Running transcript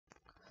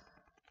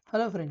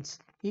Hello friends.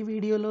 ఈ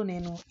వీడియోలో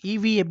నేను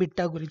ఈవీ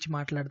ఎబిట్టా గురించి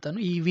మాట్లాడతాను.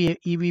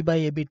 ఈవీ బై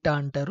ఎబిట్టా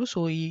అంటారు. సో,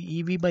 ఈ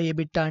ఈవీ బై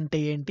ఎబిట్టా అంటే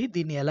ఏంటి?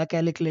 దీన్ని ఎలా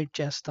కాలిక్యులేట్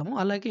చేస్తాము?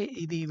 అలాగే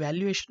ఇది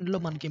వాల్యుయేషన్‌లో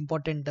మనకి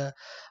ఇంపార్టెంట్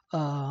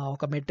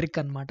ఒక మెట్రిక్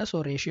అన్నమాట. సో,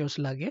 రేషియోస్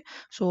లాగే.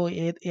 సో,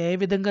 ఏ ఏ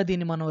విధంగా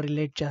దీన్ని మనం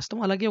రిలేట్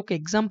చేస్తాం? అలాగే ఒక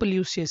ఎగ్జాంపుల్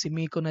యూజ్ చేసి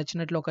మీకు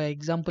నచ్చినట్లు ఒక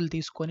ఎగ్జాంపుల్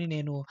తీసుకొని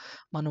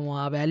మనం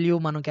ఆ వాల్యూ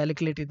మనం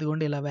కాలిక్యులేట్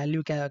ఇదిగోండి ఇలా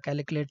వాల్యూ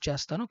కాలిక్యులేట్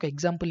చేస్తాను. ఒక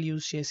ఎగ్జాంపుల్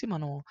యూజ్ చేసి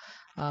మనం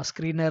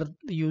స్క్రీనర్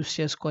యూజ్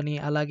చేసుకొని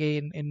అలాగే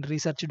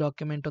రీసెర్చ్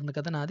డాక్యుమెంట్ ఉంది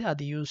కదా నాది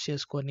అది యూజ్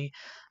చేసుకొని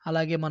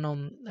అలాగే మనం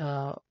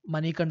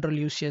మనీ కంట్రోల్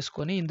యూజ్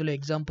చేసుకొని ఇందులో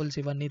ఎగ్జాంపుల్స్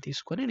ఇవన్నీ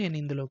తీసుకొని నేను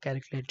ఇందులో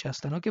క్యాలిక్యులేట్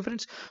చేస్తాను. Okay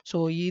friends. సో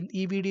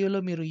ఈ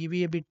వీడియోలో మీరు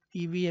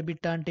ఈవీ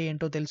ఎబిట్టా అంటే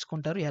ఏంటో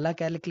తెలుసుకుంటారు, ఎలా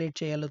క్యాలిక్యులేట్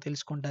చేయాలో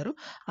తెలుసుకుంటారు,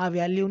 ఆ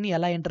వాల్యూని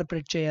ఎలా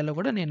ఇంటర్ప్రిట్ చేయాలో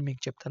కూడా నేను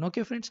మీకు చెప్తాను.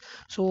 Okay friends.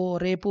 సో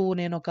రేపు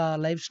నేను ఒక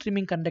లైవ్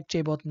స్ట్రీమింగ్ కండక్ట్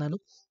చేయబోతున్నాను.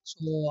 సో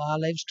ఆ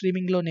లైవ్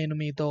స్ట్రీమింగ్లో నేను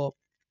మీతో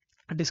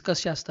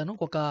డిస్కస్ చేస్తాను.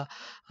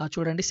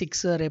 చూడండి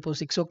రేపు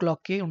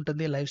 6:00కి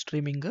ఉంటుంది లైవ్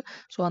స్ట్రీమింగ్.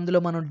 సో, అందులో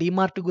మనం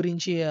డీమార్ట్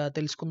గురించి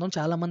తెలుసుకుందాం.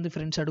 చాలామంది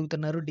ఫ్రెండ్స్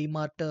అడుగుతున్నారు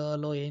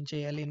డీమార్ట్‌లో ఏం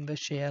చేయాలి?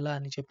 ఇన్వెస్ట్ చేయాలా?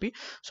 అని చెప్పి.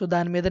 సో,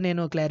 దాని మీద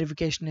నేను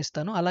క్లారిఫికేషన్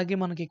ఇస్తాను. అలాగే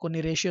మనకి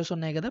కొన్ని రేషియోస్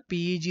ఉన్నాయి కదా!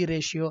 పీఈజీ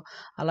రేషియో,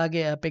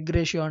 అలాగే పెగ్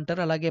రేషియో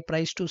అంటారు. అలాగే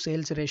ప్రైస్ టు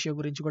సేల్స్ రేషియో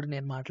గురించి కూడా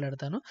నేను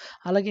మాట్లాడతాను.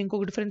 అలాగే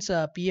ఇంకొకటి ఫ్రెండ్స్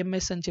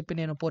పీఎంఎస్ అని చెప్పి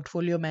నేను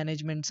పోర్ట్‌ఫోలియో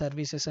మేనేజ్మెంట్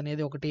సర్వీసెస్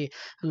అనేది ఒకటి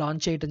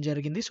లాంచ్ చేయడం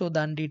జరిగింది. సో,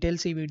 దాని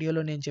డీటెయిల్స్ ఈ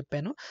వీడియోలో నేను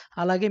చెప్పాను.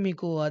 అలాగే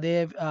మీకు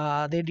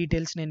అదే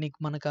డీటెయిల్స్ నేను నీకు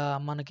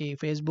మనకి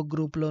ఫేస్‌బుక్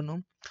గ్రూప్‌లోను,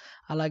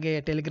 అలాగే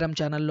టెలిగ్రామ్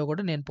ఛానెల్‌లో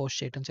కూడా నేను పోస్ట్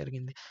చేయడం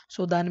జరిగింది.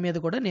 సో, దాని మీద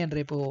కూడా నేను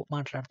రేపు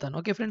మాట్లాడతాను.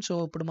 Okay friends. సో,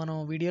 ఇప్పుడు మనం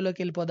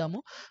వీడియోలోకెళ్ళిపోదాము.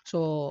 సో,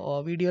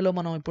 వీడియోలో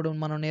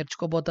మనం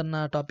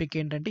నేర్చుకోబోతున్న టాపిక్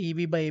ఏంటంటే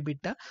EV by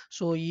EBITDA.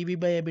 So, EV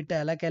by EBITDA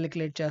ఎలా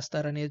కాలిక్యులేట్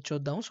చేస్తారనేది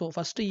చూద్దాం. So,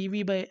 first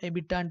EV by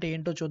EBITDA అంటే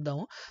ఏంటో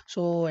చూద్దాము.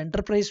 సో,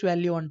 ఎంటర్‌ప్రైజ్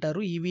వాల్యూ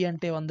అంటారు. ఈవీ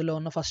అంటే అందులో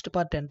ఉన్న first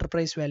part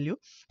enterprise value.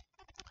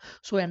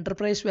 So,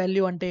 enterprise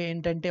value అంటే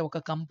ఏంటంటే ఒక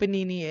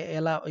కంపెనీని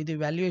ఎలా ఇది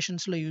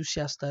వాల్యుయేషన్స్‌లో యూజ్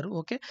చేస్తారు.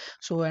 ఓకే.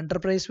 సో,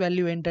 ఎంటర్‌ప్రైజ్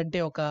వాల్యూ ఏంటంటే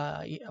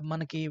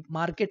మనకి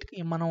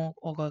మనం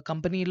ఒక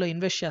కంపెనీలో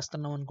ఇన్వెస్ట్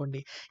చేస్తున్నాం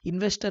అనుకోండి.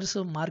 ఇన్వెస్టర్స్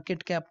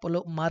మార్కెట్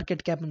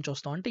క్యాప్‌ని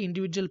చూస్తాం. అంటే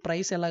ఇండివిడ్యువల్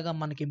ప్రైస్ ఎలాగా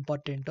మనకి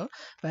ఇంపార్టెంటో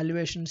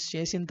వాల్యుయేషన్స్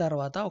చేసిన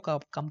తర్వాత ఒక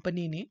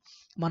కంపెనీని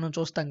మనం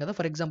చూస్తాం కదా!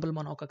 ఫర్ ఎగ్జాంపుల్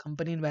మనం ఒక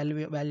కంపెనీని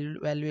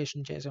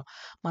వాల్యుయేషన్ చేసాం.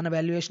 మన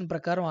వాల్యుయేషన్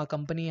ప్రకారం ఆ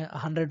కంపెనీ రూ.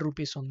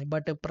 100 ఉంది.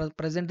 బట్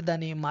ప్రెజెంట్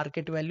దాని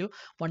మార్కెట్ వాల్యూ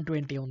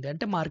 120 ఉంది.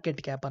 అంటే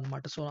మార్కెట్ క్యాప్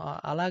అన్నమాట. సో,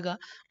 అలాగా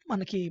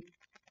మనకి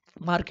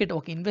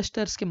ఒక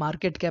ఇన్వెస్టర్స్‌కి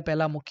మార్కెట్ క్యాప్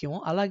ఎలా ముఖ్యమో,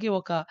 అలాగే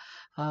ఒక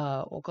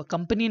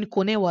కంపెనీని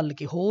కొనే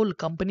వాళ్ళకి, హోల్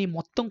కంపెనీ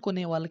మొత్తం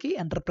కొనే వాళ్ళకి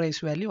ఎంటర్‌ప్రైజ్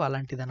వాల్యూ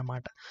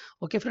అలాంటిదనమాట.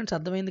 Okay friends.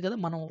 అర్థమైంది కదా!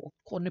 మనం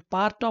కొన్ని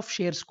పార్ట్ ఆఫ్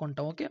షేర్స్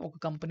కొంటాం. ఓకే. ఒక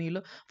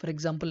కంపెనీలో ఫర్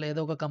ఎగ్జాంపుల్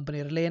ఏదో ఒక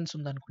కంపెనీ రిలయన్స్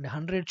ఉందనుకోండి.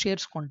 100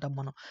 షేర్స్ కొంటాం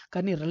మనం.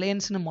 కానీ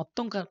రిలయన్స్‌ని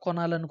మొత్తం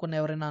కొనాలనుకుని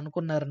ఎవరైనా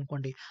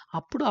అనుకున్నారనుకోండి,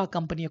 అప్పుడు ఆ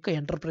కంపెనీ యొక్క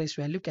ఎంటర్‌ప్రైజ్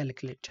వాల్యూ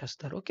కాలిక్యులేట్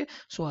చేస్తారు. ఓకే.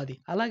 సో, అది.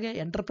 అలాగే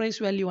ఎంటర్‌ప్రైజ్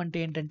వాల్యూ అంటే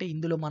ఏంటంటే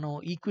ఇందులో మనం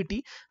ఈక్విటీ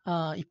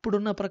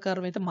ఇప్పుడున్న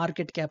ప్రకారం అయితే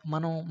మార్కెట్ క్యాప్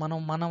మనం మనం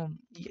మనం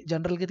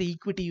జనరల్‌గా అయితే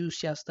ఈక్విటీ యూజ్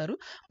చేస్తారు.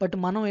 బట్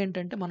మనం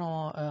ఏంటంటే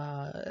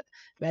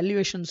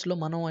వాల్యుయేషన్స్‌లో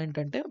మనం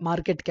ఏంటంటే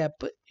మార్కెట్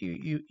క్యాప్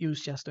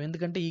యూజ్ చేస్తాం.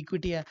 ఎందుకంటే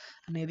ఈక్విటీ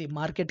అనేది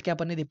మార్కెట్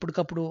క్యాప్ అనేది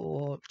ఎప్పటికప్పుడు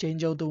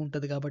చేంజ్ అవుతూ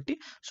ఉంటది కాబట్టి,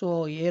 సో,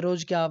 ఏ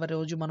రోజుకి ఆ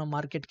రోజు మనం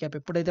మార్కెట్ క్యాప్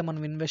ఎప్పుడైతే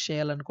మనం ఇన్వెస్ట్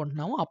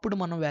చేయాలనుకుంటున్నామో అప్పుడు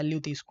మనం వాల్యూ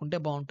తీసుకుంటే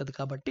బావుంటది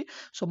కాబట్టి,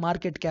 సో,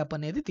 మార్కెట్ క్యాప్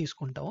అనేది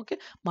తీసుకుంటాం. ఓకే.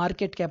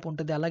 మార్కెట్ క్యాప్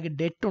ఉంటది. అలాగే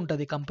డెట్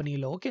ఉంటది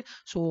కంపెనీలో. ఓకే.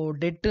 సో,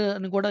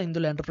 డెట్‌ని కూడా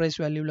ఇందులో ఎంటర్‌ప్రైజ్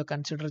వాల్యూలో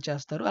కన్సిడర్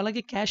చేస్తారు.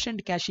 అలాగే క్యాష్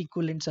అండ్ క్యాష్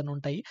ఈక్వివలెంట్స్ అని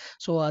ఉంటాయి.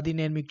 సో, అది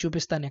నేను మీకు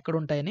చూపిస్తాను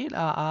ఎక్కడుంటాయని.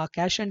 ఆ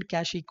క్యాష్ అండ్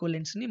క్యాష్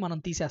ఈక్వివలెంట్స్‌ని మనం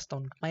తీసేస్తాం.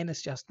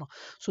 మైనస్ చేస్తాం.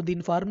 సో,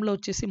 దీని ఫార్ములా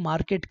వచ్చేసి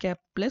market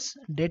cap plus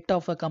det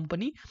of a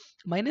company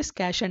minus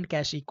cash and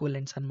cash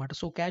ఈక్వివలెంట్స్ అన్నమాట.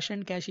 సో, క్యాష్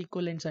అండ్ క్యాష్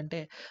ఈక్వివలెంట్స్ అంటే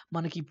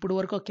మనకి ఇప్పటి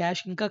వరకు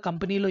క్యాష్ ఇంకా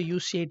కంపెనీలో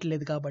యూజ్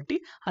చేయట్లేదు కాబట్టి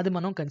అది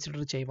మనం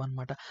కన్సిడర్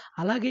చేయమన్నమాట.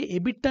 అలాగే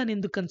ఎబిట్టాని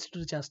ఎందుకు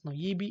కన్సిడర్ చేస్తున్నాం?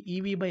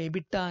 ఈవీ బై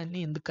ఎబిట్టా అని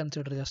ఎందుకు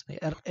కన్సిడర్ చేస్తున్నాం?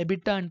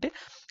 ఎబిట్టా అంటే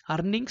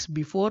earnings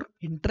before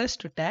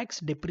interest, talks,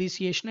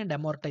 depreciation and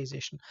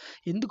amortisation.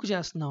 ఎందుకు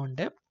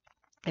చేస్తున్నామంటే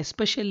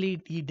ఎస్పెషల్లీ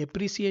ఈ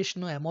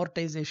డెప్రిసియేషన్,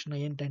 అమోర్టైజేషన్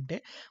ఏంటంటే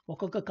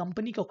ఒక్కొక్క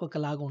కంపెనీకి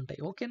ఒక్కొక్కలాగా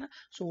ఉంటాయి. ఓకేనా.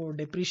 సో,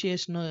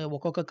 డెప్రిసియేషన్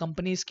ఒక్కొక్క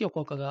కంపెనీస్‌కి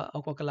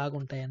ఒక్కొక్కలాగా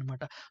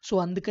ఉంటాయన్నమాట. సో,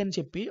 అందుకని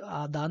చెప్పి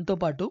దాంతో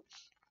పాటు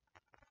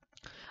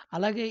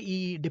అలాగే ఈ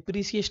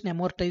డెప్రిసియేషన్,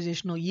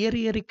 అమోర్టైజేషన్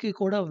ఇయర్‌కి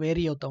కూడా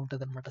వేరీ అవుతా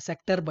ఉంటదనమాట.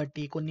 సెక్టర్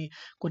బట్టి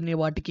కొన్ని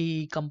వాటికి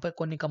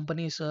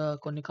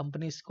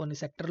కొన్ని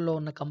సెక్టర్‌లో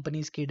ఉన్న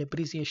కంపెనీస్‌కి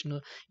depreciation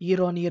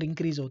year on year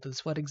increase అవుతది.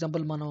 ఫర్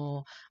ఎగ్జాంపుల్ మనం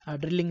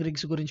డ్రిల్లింగ్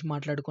రిగ్స్ గురించి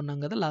మాట్లాడుకున్నాం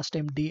కదా! లాస్ట్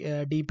టైమ్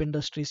డీప్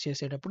ఇండస్ట్రీస్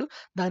చేసేటప్పుడు.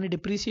 దాని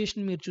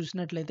డెప్రిసియేషన్ మీరు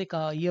చూసినట్లయితే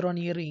ఇయర్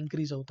ఆన్ ఇయర్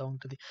ఇంక్రీజ్ అవుతా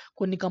ఉంటది.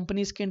 కొన్ని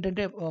కంపెనీస్‌కి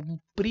ఏంటంటే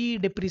ప్రీ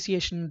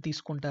డెప్రిసియేషన్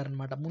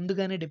తీసుకుంటారనమాట.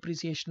 ముందుగానే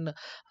డెప్రిసియేషన్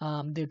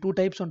 2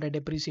 టైప్స్ ఉంటాయి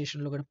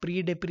డెప్రిసియేషన్‌లో కూడా. ప్రీ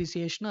డెప్రిసియేషన్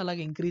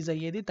అలాగే ఇంక్రీజ్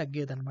అయ్యేది,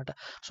 తగ్గేదనమాట.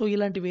 సో,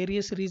 ఇలాంటి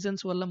వేరియస్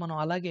రీజన్స్ వల్ల మనం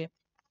అలాగే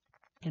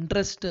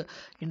ఇంట్రెస్ట్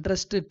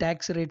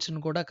టాక్స్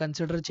రేట్స్‌ని కూడా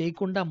కన్సిడర్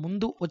చేయకుండా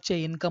ముందు వచ్చే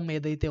ఇన్‌కమ్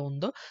ఏదైతే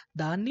ఉందో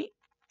దాన్ని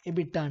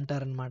ఎబిట్టా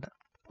అంటారనమాట.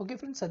 Okay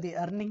friends. అది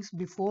ఎర్నింగ్స్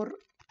బిఫోర్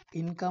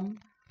ఇన్‌కమ్,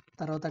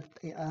 తర్వాత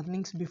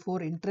earnings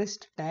before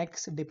interest,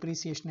 tax,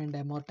 depreciation and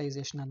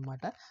amortisation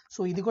అనమాట. సో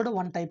ఇది కూడా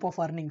one type of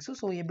earnings.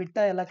 So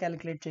EBITDA ఎలా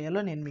క్యాలిక్యులేట్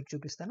చేయాలో నేను మీకు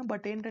చూపిస్తాను.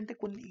 బట్ ఏంటంటే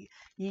కొన్ని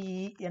ఈ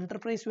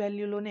ఎంటర్ప్రైజ్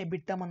వాల్యూలోనే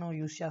ఎబిట్టా మనం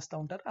యూస్ చేస్తూ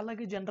ఉంటారు.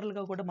 అలాగే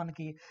జనరల్గా కూడా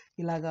మనకి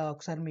ఇలాగా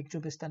ఒకసారి మీకు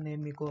చూపిస్తాను.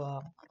 నేను మీకు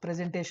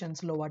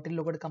ప్రెజెంటేషన్స్లో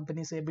వాటిల్లో కూడా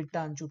కంపెనీస్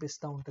ఎబిట్టా అని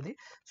చూపిస్తూ ఉంటుంది.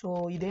 సో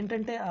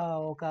ఇదేంటంటే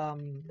ఒక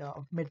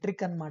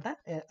మెట్రిక్ అనమాట.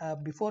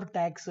 బిఫోర్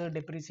ట్యాక్స్,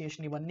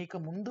 డిప్రిసియేషన్ ఇవన్నీ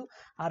ముందు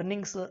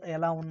అర్నింగ్స్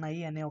ఎలా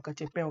ఉన్నాయి అనే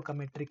చెప్పే ఒక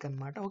మెట్రిక్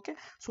అనమాట. Okay,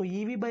 so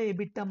EV by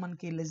EBITDA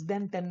మనకి లెస్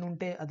దాన్ 10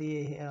 ఉంటే అది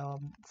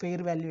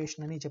ఫెయిర్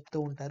వాల్యుయేషన్ అని చెప్తూ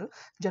ఉంటారు.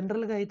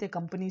 జనరల్గా అయితే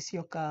కంపెనీస్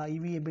యొక్క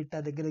ఈవీ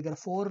ఎబిట్టా దగ్గర దగ్గర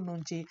 4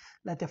 నుంచి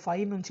లేకపోతే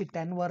 5 నుంచి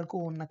 10 వరకు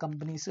ఉన్న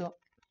కంపెనీస్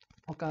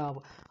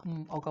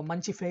ఒక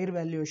మంచి ఫెయిర్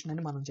వాల్యుయేషన్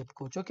అని మనం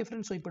చెప్పుకోవచ్చు. ఓకే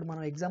ఫ్రెండ్స్, సో ఇప్పుడు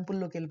మనం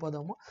ఎగ్జాంపుల్లోకి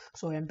వెళ్ళిపోదాము.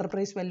 సో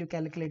ఎంటర్ప్రైజ్ వాల్యూ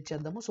క్యాలిక్యులేట్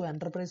చేద్దాము. సో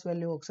ఎంటర్ప్రైజ్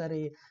వాల్యూ ఒకసారి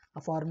ఆ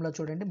ఫార్ములా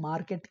చూడండి,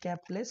 market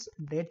cap plus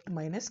debt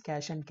minus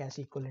cash and cash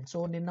equivalent. So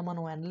నిన్న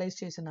మనం అనలైజ్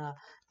చేసిన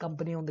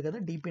కంపెనీ ఉంది కదా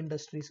డీప్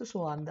ఇండస్ట్రీస్, సో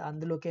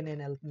అందులోకే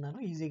నేను వెళ్తున్నాను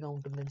ఈజీగా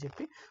ఉంటుందని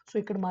చెప్పి. సో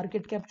ఇక్కడ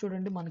మార్కెట్ క్యాప్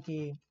చూడండి, మనకి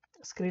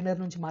స్క్రీనర్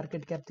నుంచి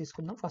మార్కెట్ క్యాప్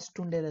తీసుకుందాం. ఫస్ట్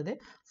ఉండేది అదే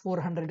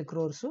 400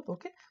 crores.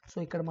 ఓకే, సో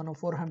ఇక్కడ మనం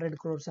 400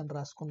 crores అని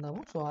రాసుకుందాము.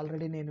 సో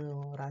ఆల్రెడీ నేను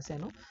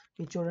రాశాను,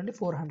 ఇది చూడండి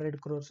 400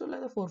 crores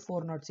లేదా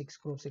 406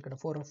 crores. ఇక్కడ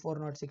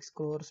 406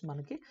 crores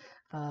మనకి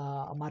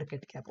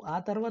మార్కెట్ క్యాప్. ఆ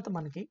తర్వాత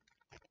మనకి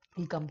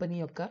ఈ కంపెనీ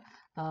యొక్క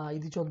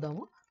ఇది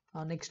చూద్దాము.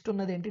 నెక్స్ట్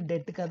ఉన్నది ఏంటి,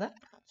 డెట్ కదా.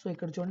 సో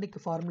ఇక్కడ చూడండి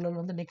ఫార్ములాలో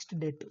ఉంది నెక్స్ట్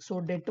డెట్. సో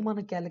డెట్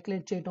మనం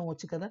క్యాలిక్యులేట్ చేయడం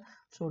వచ్చు కదా.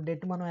 సో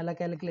డెట్ మనం ఎలా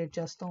క్యాలిక్యులేట్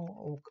చేస్తాం,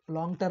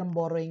 లాంగ్ టర్మ్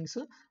బారోయింగ్స్,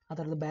 ఆ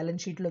తర్వాత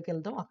బ్యాలెన్స్ షీట్లోకి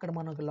వెళ్తాం, అక్కడ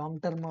మనకు long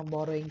term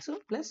borrowings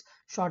plus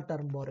short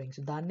term borrowings,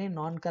 దాన్నే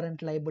నాన్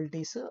కరెంట్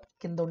లైబిలిటీస్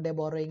కింద ఉండే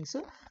బారోయింగ్స్,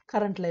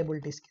 కరెంట్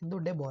లైబిలిటీస్ కింద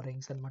ఉండే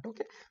బారోయింగ్స్ అనమాట.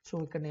 ఓకే, సో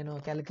ఇక్కడ నేను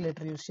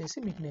క్యాలిక్యులేటర్ యూస్ చేసి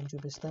మీకు నేను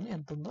చూపిస్తాను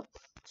ఎంత ఉందో.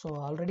 సో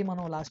ఆల్రెడీ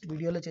మనం లాస్ట్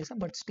వీడియోలో చేసాం,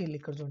 బట్ స్టిల్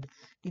ఇక్కడ చూడండి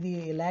ఇది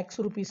lakhs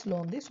రూపీస్లో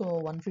ఉంది. సో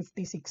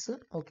 156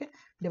 ఓకే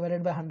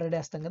డివైడెడ్ బై 100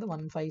 వేస్తాం కదా,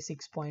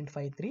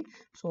 156.53.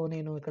 సో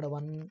నేను ఇక్కడ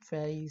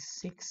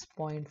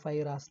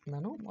 156.5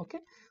 రాస్తున్నాను. ఓకే,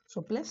 సో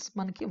ప్లస్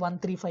మనకి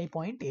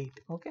 135.8.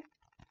 ఓకే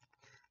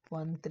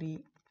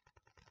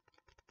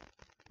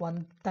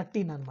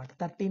 113 అనమాట,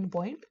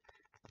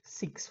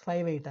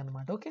 13.658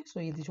 అనమాట. ఓకే, సో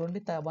ఇది చూడండి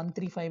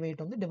 1358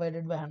 ఉంది,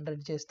 డివైడెడ్ బై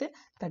 100 చేస్తే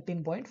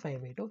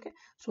 13.58. ఓకే,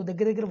 సో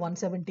దగ్గర దగ్గర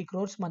 170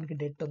 crores మనకి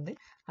డెట్ ఉంది.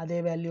 అదే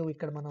వాల్యూ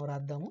ఇక్కడ మనం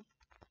రాద్దాము.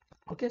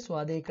 ఓకే, సో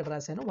అదే ఇక్కడ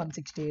రాశాను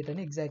 168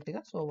 అని ఎగ్జాక్ట్గా.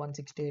 సో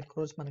 168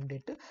 crores మనకి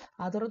డెట్.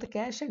 ఆ తర్వాత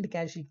క్యాష్ అండ్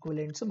క్యాష్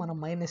ఈక్వలెంట్స్ మనం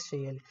మైనస్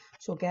చేయాలి.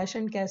 So cash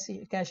and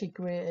cash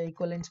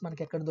equivalents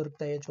మనకి ఎక్కడ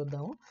దొరుకుతాయో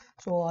చూద్దాము.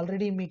 సో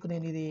ఆల్రెడీ మీకు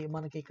నేను ఇది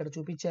మనకి ఇక్కడ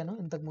చూపించాను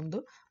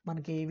ఇంతకుముందు.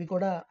 మనకి ఇవి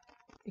కూడా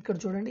ఇక్కడ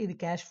చూడండి, ఇది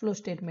క్యాష్ ఫ్లో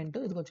స్టేట్మెంట్.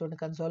 ఇదిగో చూడండి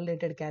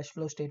కన్సాలిడేటెడ్ క్యాష్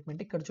ఫ్లో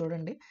స్టేట్మెంట్. ఇక్కడ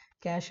చూడండి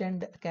cash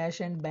and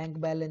bank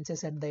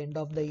balances at the end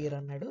of the year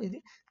అన్నాడు. ఇది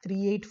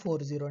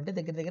 3840 అంటే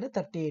దగ్గర దగ్గర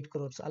 38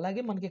 crores.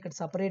 అలాగే మనకి ఇక్కడ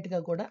సపరేట్గా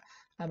కూడా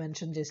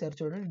మెన్షన్ చేశారు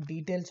చూడండి,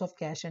 details of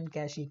cash and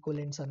cash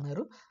equivalents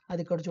అన్నారు.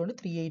 అది ఇక్కడ చూడండి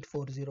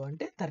 3840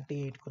 అంటే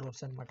 38 crores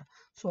అనమాట.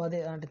 సో అదే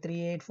అంటే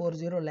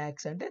 3840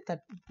 lakhs అంటే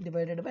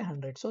డివైడెడ్ బై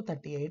 100, సో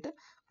 38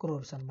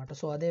 crores అనమాట.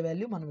 సో అదే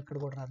వాల్యూ మనం ఇక్కడ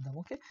కూడా రాద్దాం.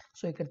 ఓకే,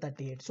 సో ఇక్కడ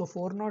 38. సో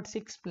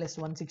 406 ప్లస్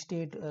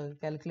 168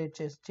 క్యాలిక్యులేట్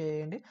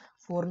చేయండి.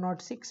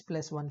 406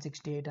 ప్లస్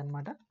 168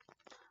 అనమాట.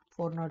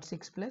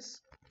 406 plus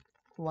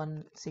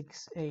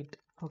 168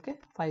 okay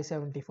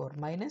 574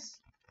 minus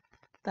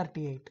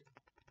 38.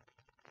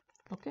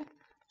 Okay,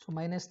 so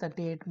minus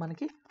 38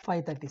 మనకి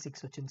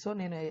 536 వచ్చింది. సో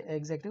నేను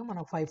ఎగ్జాక్ట్గా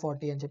మనం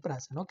 540 అని చెప్పి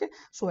రాశాను. ఓకే,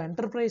 సో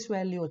ఎంటర్ప్రైజ్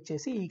వాల్యూ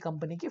వచ్చేసి ఈ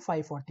కంపెనీకి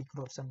 540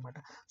 crores అనమాట.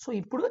 సో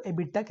ఇప్పుడు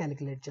ఎబిట్టా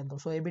క్యాలిక్యులేట్ చేద్దాం.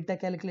 సో ఎబిట్టా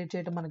క్యాలిక్యులేట్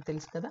చేయడం మనకు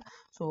తెలుసు కదా.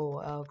 సో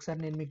ఒకసారి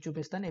నేను మీకు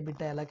చూపిస్తాను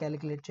ఎబిట్టా ఎలా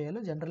క్యాలిక్యులేట్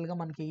చేయాలో. జనరల్గా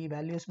మనకి ఈ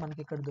వాల్యూస్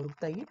మనకి ఇక్కడ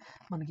దొరుకుతాయి.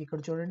 మనకి ఇక్కడ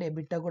చూడండి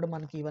ఎబిట్టా కూడా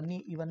మనకి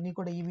ఇవన్నీ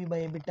కూడా ఈవీ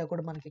బై ఎబిట్టా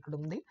కూడా మనకి ఇక్కడ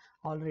ఉంది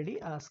ఆల్రెడీ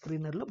ఆ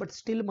స్క్రీనర్లో. బట్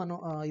స్టిల్ మనం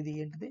ఇది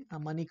ఏంటిది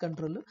మనీ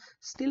కంట్రోల్,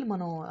 స్టిల్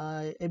మనం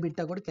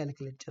ఎబిట్టా కూడా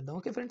క్యాలిక్యులేట్ చేద్దాం.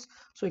 ఓకే ఫ్రెండ్స్,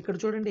 సో ఇక్కడ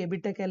చూడండి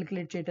ఎబిట్టా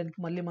క్యాలిక్యులేట్ చేయడానికి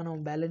మళ్ళీ మనం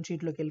బ్యాలెన్స్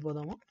షీట్లోకి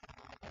వెళ్ళిపోదాము.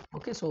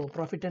 Okay, so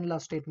profit and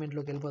loss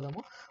స్టేట్మెంట్లోకి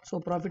వెళ్ళిపోదాము. సో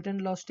ప్రాఫిట్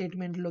అండ్ లాస్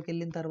స్టేట్మెంట్లోకి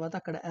వెళ్ళిన తర్వాత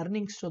అక్కడ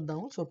ఎర్నింగ్స్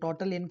చూద్దాము. సో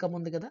టోటల్ ఇన్కమ్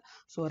ఉంది కదా,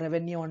 సో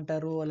రెవెన్యూ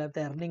అంటారు,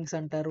 లేకపోతే ఎర్నింగ్స్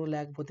అంటారు,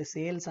 లేకపోతే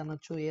సేల్స్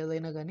అనొచ్చు,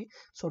 ఏదైనా కానీ.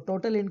 సో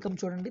టోటల్ ఇన్కమ్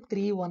చూడండి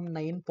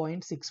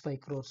 319.65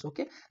 crores.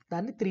 ఓకే,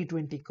 దాన్ని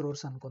 320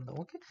 crores అనుకుందాం.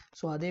 ఓకే,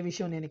 సో అదే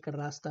విషయం నేను ఇక్కడ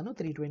రాస్తాను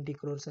 320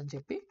 crores అని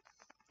చెప్పి.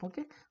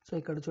 ఓకే, సో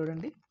ఇక్కడ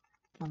చూడండి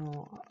మనం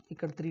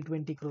ఇక్కడ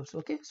 320 crores.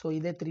 ఓకే, సో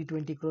ఇదే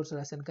 320 crores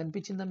రాశాను.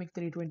 కనిపించిందా మీకు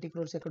 320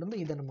 crores ఎక్కడ ఉందో,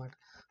 ఇదనమాట.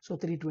 సో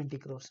 320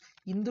 crores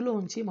ఇందులో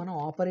ఉంచి మనం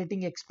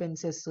operating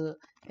expenses,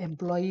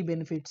 employee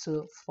benefits,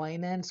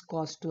 finance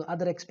cost,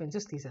 other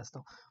expenses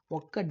తీసేస్తాం.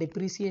 ఒక్క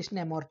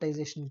డిప్రిసియేషన్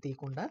అమోర్టైజేషన్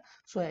తీయకుండా.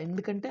 సో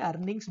ఎందుకంటే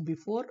earnings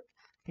before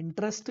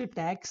interest,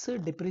 tax,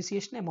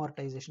 depreciation,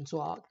 amortisation. So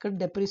అక్కడ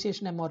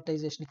డిప్రిసియేషన్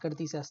అమోర్టైజేషన్ ఇక్కడ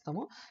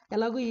తీసేస్తాము.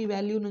 ఎలాగో ఈ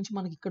వాల్యూ నుంచి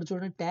మనకి ఇక్కడ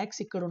చూడండి ట్యాక్స్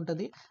ఇక్కడ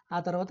ఉంటుంది, ఆ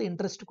తర్వాత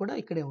ఇంట్రెస్ట్ కూడా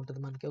ఇక్కడే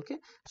ఉంటుంది మనకి. ఓకే,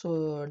 సో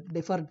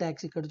డిఫర్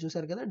ట్యాక్స్ ఇక్కడ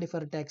చూసారు కదా,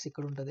 డిఫర్ ట్యాక్స్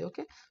ఇక్కడ ఉంటుంది.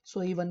 ఓకే, సో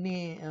ఇవన్నీ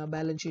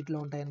బ్యాలెన్స్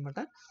షీట్లో ఉంటాయి అనమాట.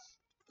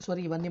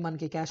 సారీ, ఇవన్నీ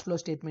మనకి క్యాష్ ఫ్లో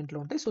స్టేట్మెంట్లో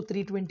ఉంటాయి. సో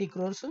 320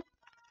 crores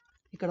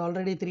ఇక్కడ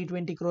ఆల్రెడీ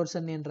 320 crores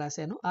అని నేను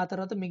రాశాను. ఆ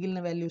తర్వాత మిగిలిన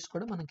వాల్యూస్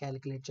కూడా మనం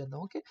క్యాలిక్యులేట్ చేద్దాం.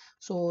 ఓకే,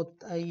 సో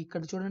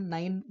ఇక్కడ చూడండి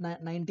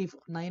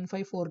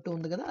 9542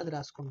 ఉంది కదా, అది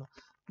రాసుకుందాం.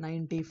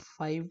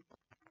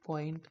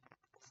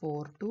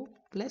 95.42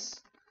 ప్లస్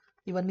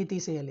ఇవన్నీ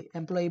తీసేయాలి.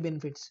 ఎంప్లాయీ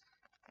బెనిఫిట్స్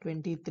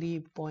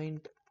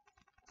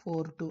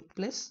 23.42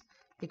 ప్లస్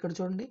ఇక్కడ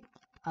చూడండి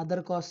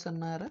అదర్ కాస్ట్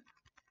అన్నారు,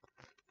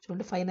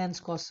 చూడండి ఫైనాన్స్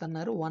కాస్ట్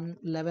అన్నారు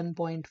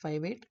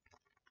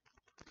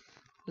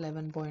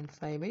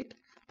 11.58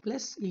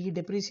 ప్లస్ ఈ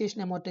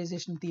డెప్రిసియేషన్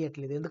అమోర్టైజేషన్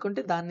తీయట్లేదు,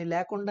 ఎందుకంటే దాన్ని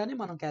లేకుండానే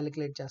మనం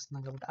క్యాలిక్యులేట్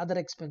చేస్తున్నాం కాబట్టి. అదర్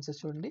ఎక్స్పెన్సెస్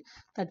చూడండి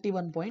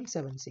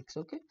 31.76.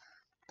 ఓకే,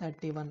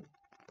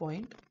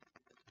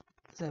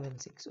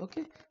 31.76.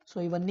 ఓకే, సో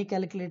ఇవన్నీ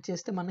క్యాలిక్యులేట్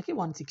చేస్తే మనకి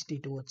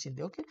 162 వచ్చింది.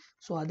 ఓకే,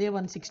 సో అదే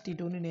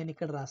 162ని నేను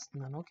ఇక్కడ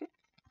రాస్తున్నాను. ఓకే,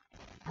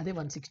 అదే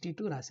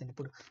 162 రాశాను.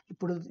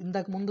 ఇప్పుడు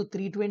ఇంతకు ముందు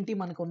 320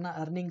 మనకు ఉన్న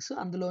ఎర్నింగ్స్,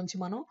 అందులోంచి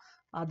మనం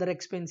అదర్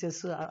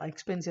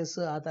ఎక్స్పెన్సెస్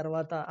ఆ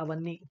తర్వాత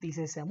అవన్నీ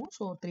తీసేసాము.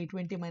 సో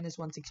 320 మైనస్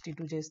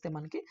 162 చేస్తే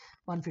మనకి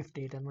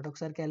 158 అనమాట.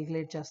 ఒకసారి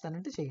క్యాలిక్యులేట్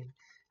చేస్తానంటే చేయండి.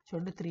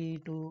 చూడండి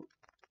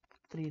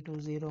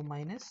 320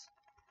 మైనస్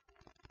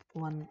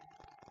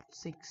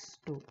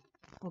 162.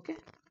 ఓకే,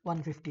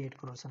 158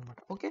 crores అనమాట.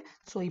 ఓకే,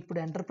 సో ఇప్పుడు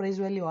ఎంటర్ప్రైజ్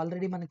వాల్యూ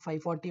ఆల్రెడీ మనకి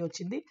 540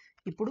 వచ్చింది.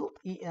 ఇప్పుడు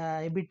ఈ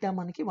ఎబిట్టా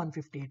మనకి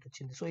 158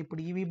 వచ్చింది. సో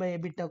ఇప్పుడు ఈవీ బై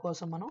ఎబిట్టా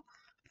కోసం మనం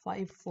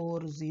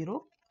 540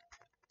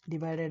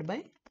 డివైడెడ్ బై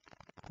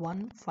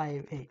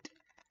 158.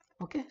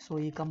 ఓకే, సో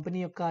ఈ కంపెనీ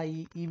యొక్క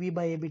ఈవీ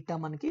బై ఎబిట్టా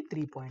మనకి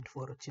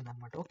 3.4 వచ్చింది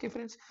అనమాట. Okay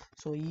friends,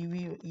 so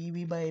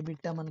EV by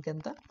EBITDA మనకి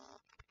ఎంత,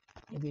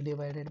 EV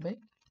divided by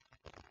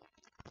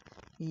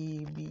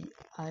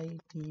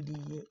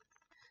EBITDA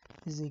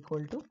is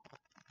equal to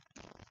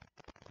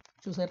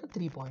చూసారా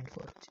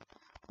 3.4 వచ్చింది.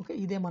 ఓకే,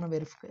 ఇదే మనం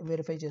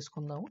వెరిఫై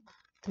చేసుకుందాము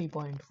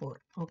 3.4.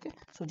 ఓకే,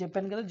 సో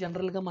చెప్పాను కదా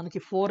జనరల్గా మనకి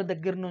 4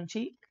 దగ్గర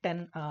నుంచి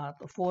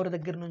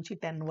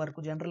 10 వరకు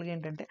జనరల్గా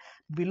ఏంటంటే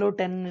బిలో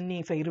 10ని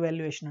ఫెయిర్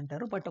వాల్యుయేషన్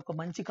అంటారు. బట్ ఒక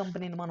మంచి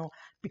కంపెనీని మనం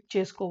పిక్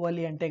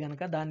చేసుకోవాలి అంటే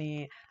కనుక దాని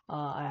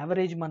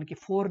యావరేజ్ మనకి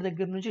 4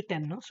 దగ్గర నుంచి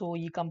 10. సో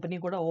ఈ కంపెనీ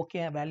కూడా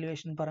ఓకే,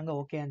 వాల్యుయేషన్ పరంగా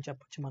ఓకే అని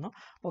చెప్పొచ్చు మనం.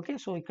 ఓకే,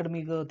 సో ఇక్కడ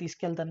మీకు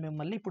తీసుకెళ్తాను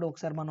మిమ్మల్ని. ఇప్పుడు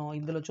ఒకసారి మనం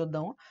ఇందులో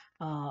చూద్దాము,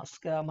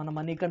 మన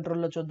మనీ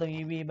కంట్రోల్లో చూద్దాం.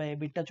 ఈవీ బై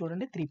ఎబిట్టా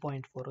చూడండి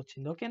 3.4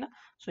 వచ్చింది. ఓకేనా,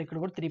 సో ఇక్కడ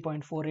కూడా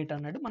 3.48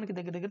 అన్నాడు, మనకి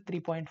దగ్గర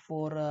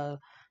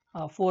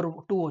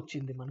 3.42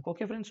 వచ్చింది మనకు.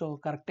 ఓకే ఫ్రెండ్స్, సో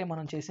కరెక్టే,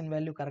 మనం చేసిన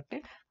వాల్యూ కరెక్టే.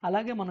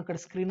 అలాగే మనం ఇక్కడ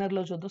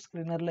స్క్రీనర్లో చూద్దాం,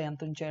 స్క్రీనర్లో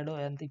ఎంత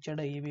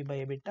ఇచ్చాడో ఈవీ బై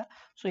ఎబిట్టా.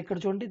 సో ఇక్కడ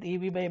చూడండి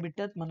ఈవీ బై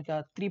ఎబిట్టా మనకి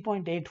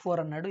 3.84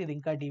 అన్నాడు, ఇది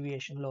ఇంకా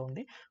డీవియేషన్లో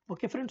ఉంది.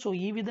 ఓకే ఫ్రెండ్స్, సో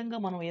ఈ విధంగా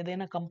మనం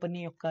ఏదైనా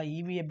కంపెనీ యొక్క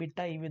ఈవీ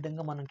ఎబిట్టా ఈ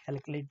విధంగా మనం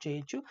క్యాలిక్యులేట్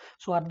చేయొచ్చు.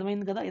 సో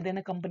అర్థమైంది కదా,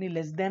 ఏదైనా కంపెనీ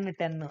లెస్ దాన్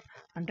 10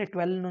 అంటే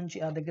 12 నుంచి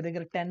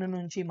దగ్గర 10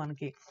 నుంచి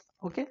మనకి,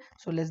 ఓకే,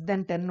 సో లెస్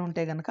దాన్ 10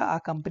 ఉంటే కనుక ఆ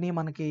కంపెనీ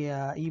మనకి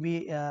ఈవీ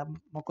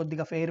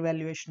కొద్దిగా ఫెయిర్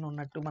వాల్యుయేషన్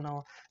ఉన్నట్టు మనం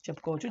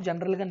చెప్పుకోవచ్చు.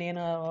 జనరల్గా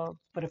నేను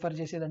ప్రిఫర్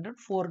చేసేది అంటే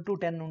 4 to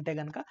 10 ఉంటే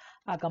కనుక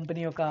ఆ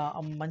కంపెనీ యొక్క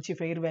మంచి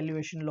ఫెయిర్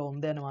వాల్యుయేషన్లో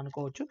ఉంది అని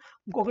అనుకోవచ్చు.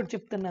 ఇంకొకటి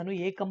చెప్తున్నాను,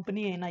 ఏ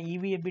కంపెనీ అయినా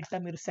ఈవీ ఎబిట్టా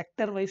మీరు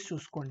సెక్టర్ వైజ్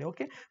చూసుకోండి.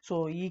 ఓకే, సో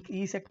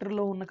ఈ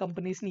సెక్టర్లో ఉన్న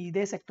కంపెనీస్ని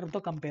ఇదే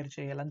సెక్టర్తో కంపేర్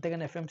చేయాలి,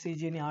 అంతేగాని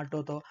ఎఫ్ఎంసీజీని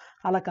ఆటోతో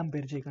అలా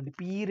కంపేర్ చేయకండి.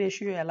 పిఈ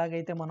రేషియో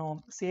ఎలాగైతే మనం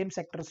సేమ్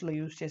సెక్టర్స్లో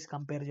యూజ్ చేసి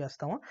కంపేర్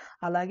చేస్తామో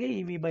అలాగే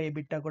ఈవీ బై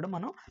ఎబిట్టా కూడా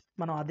మనం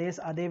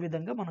అదే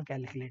విధంగా మనం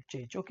క్యాలిక్యులేట్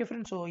చేయొచ్చు. ఓకే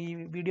ఫ్రెండ్స్, సో ఈ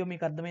వీడియో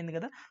మీకు అర్థమైంది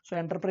కదా. సో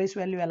ఎంటర్ప్రైజ్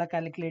వాల్యూ ఎలా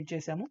క్యాలిక్యులేట్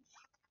చేసాము,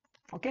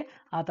 ఓకే,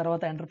 ఆ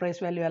తర్వాత ఎంటర్ప్రైజ్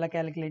వాల్యూ ఎలా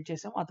క్యాలిక్యులేట్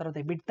చేసాం, ఆ తర్వాత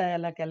ఎబిట్టా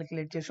ఎలా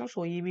క్యాలిక్యులేట్ చేసాం, సో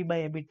ఈవీ బై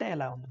ఎబిట్టా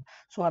ఎలా ఉంది.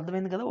 సో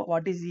అర్థమైంది కదా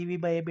what is EV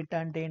by EBITDA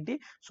అంటే ఏంటి.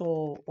 So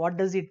what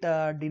does it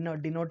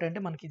denote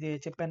అంటే మనకి ఇది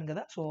చెప్పాను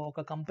కదా. సో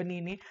ఒక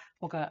కంపెనీని,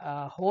 ఒక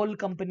హోల్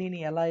కంపెనీని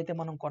ఎలా అయితే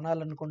మనం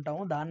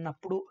కొనాలనుకుంటామో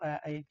దాన్నప్పుడు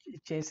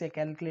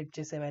క్యాలిక్యులేట్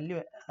చేసే వాల్యూ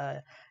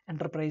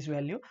ఎంటర్ప్రైజ్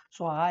వాల్యూ.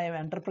 సో ఆ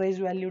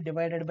enterprise value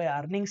divided by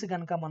earnings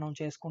కనుక మనం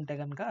చేసుకుంటే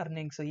కనుక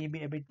అర్నింగ్స్ ఈబీ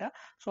ఎబిట్టా,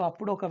 సో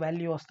అప్పుడు ఒక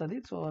వాల్యూ వస్తుంది.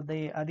 సో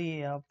అది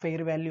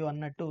ఫెయిర్ వాల్యూ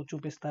అన్నట్టు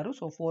చూపిస్తారు.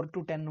 సో 4 to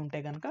 10 ఉంటే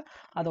కనుక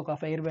అదొక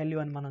ఫెయిర్ వాల్యూ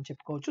అని మనం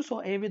చెప్పుకోవచ్చు. సో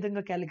ఏ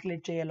విధంగా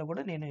క్యాలిక్యులేట్ చేయాలో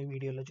కూడా నేను ఈ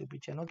వీడియోలో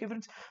చూపించాను. ఓకే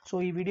ఫ్రెండ్స్, సో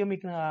ఈ వీడియో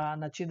మీకు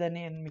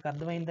నచ్చిందని, మీకు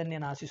అర్థమైందని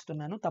నేను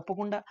ఆశిస్తున్నాను.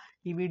 తప్పకుండా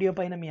ఈ వీడియో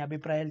పైన మీ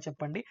అభిప్రాయాలు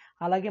చెప్పండి.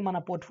 అలాగే మన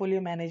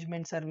పోర్ట్ఫోలియో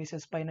మేనేజ్మెంట్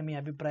సర్వీసెస్ పైన మీ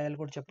అభిప్రాయాలు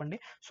కూడా చెప్పండి.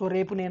 సో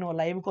రేపు నేను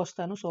లైవ్కి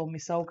వస్తాను, సో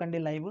మిస్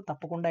అవ్వకండి లైవ్,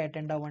 తప్పకుండా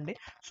అటెండ్ అవ్వండి.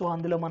 సో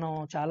అందులో మనం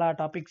చాలా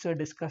టాపిక్స్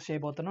డిస్కస్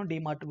చేయబోతున్నాం,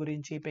 డిమార్ట్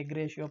గురించి, peg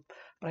ratio,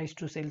 price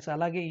to sales,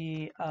 అలాగే ఈ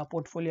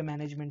పోర్ట్ఫోలియో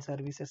మేనేజ్మెంట్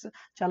సర్వీసెస్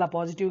చాలా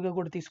పాజిటివ్గా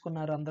కూడా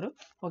తీసుకున్నారు అందరూ.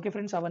 ఓకే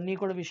ఫ్రెండ్స్, అవన్నీ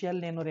కూడా విషయాలు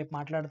నేను రేపు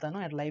మాట్లాడతాను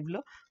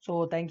లైవ్లో. So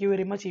thank you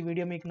very much. ఈ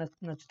వీడియో మీకు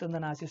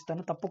నచ్చుతుందని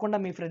ఆశిస్తాను. తప్పకుండా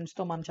మీ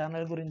ఫ్రెండ్స్తో మన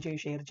ఛానల్ గురించి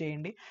షేర్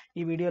చేయండి,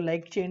 ఈ వీడియో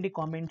లైక్ చేయండి,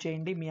 కామెంట్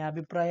చేయండి. మీ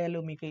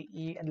అభిప్రాయాలు, మీకు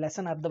ఈ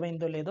లెసన్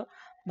అర్థమైందో లేదో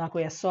నాకు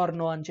ఎస్ ఆర్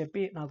నో అని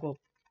చెప్పి నాకు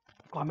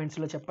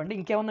కామెంట్స్లో చెప్పండి.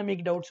 ఇంకేమన్నా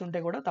మీకు డౌట్స్ ఉంటే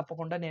కూడా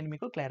తప్పకుండా నేను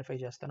మీకు క్లారిఫై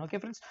చేస్తాను. Okay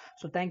friends,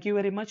 so thank you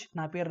very much.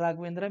 నా పేరు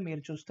రాఘవేంద్ర,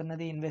 మీరు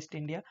చూస్తున్నది invest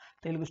India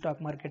Telugu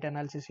stock market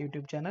analysis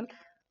YouTube channel.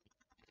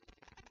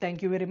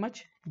 Thank you very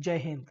much. జై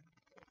హింద్.